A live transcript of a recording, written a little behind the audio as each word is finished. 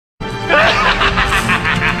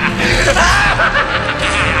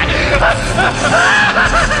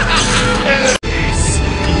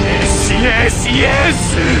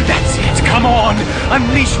Yes! That's it, come on!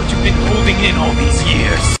 Unleash what you've been holding in all these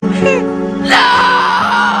years! No!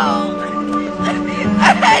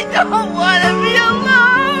 I don't want to be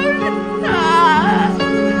alone!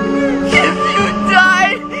 If you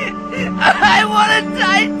die, I want to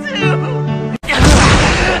die too!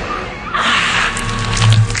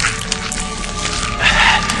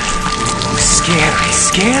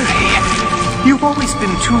 Scary. You've always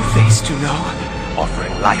been two-faced, you know.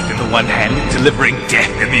 Offering life in the one hand and delivering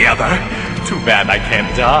death in the other. Too bad I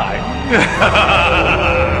can't die.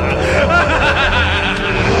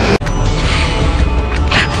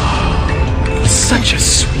 Such a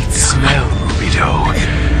sweet smell, Albedo.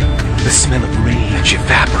 The smell of rage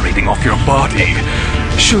evaporating off your body.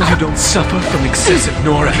 Sure you don't suffer from excessive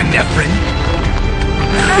norepinephrine?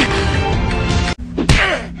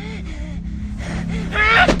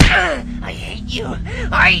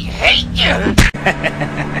 I hate you!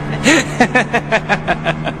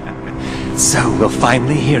 So we'll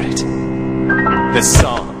finally hear it. The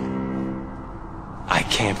song. I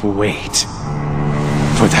can't wait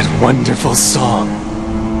for that wonderful song.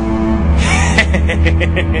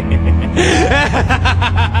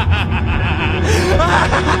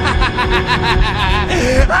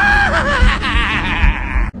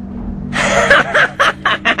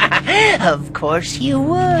 Of course you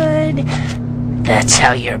would. That's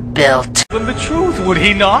how you're built. Tell him the truth, would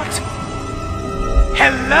he not?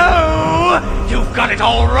 Hello! You've got it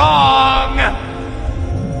all wrong!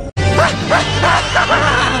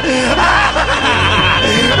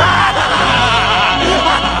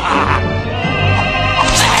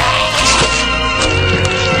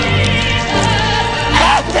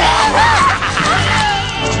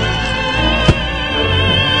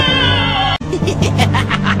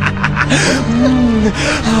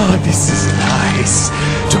 Oh, this is nice.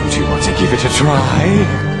 Don't you want to give it a try?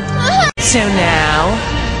 So now...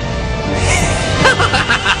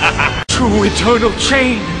 True eternal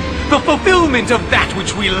chain! The fulfillment of that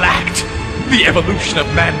which we lacked! The evolution of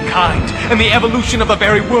mankind, and the evolution of the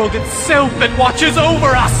very world itself that watches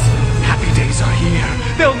over us! Happy days are here.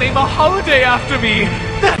 They'll name a holiday after me!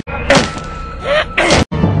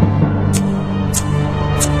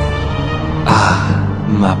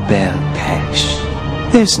 Ma belle pêche.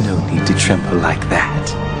 There's no need to tremble like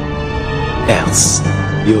that. Else,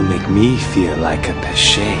 you'll make me feel like a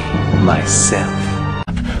péché myself.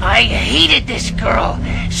 I hated this girl.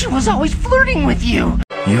 She was always flirting with you.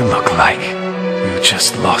 You look like you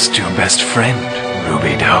just lost your best friend,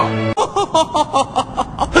 Albedo.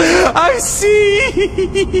 I see!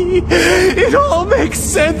 It all makes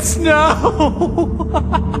sense now!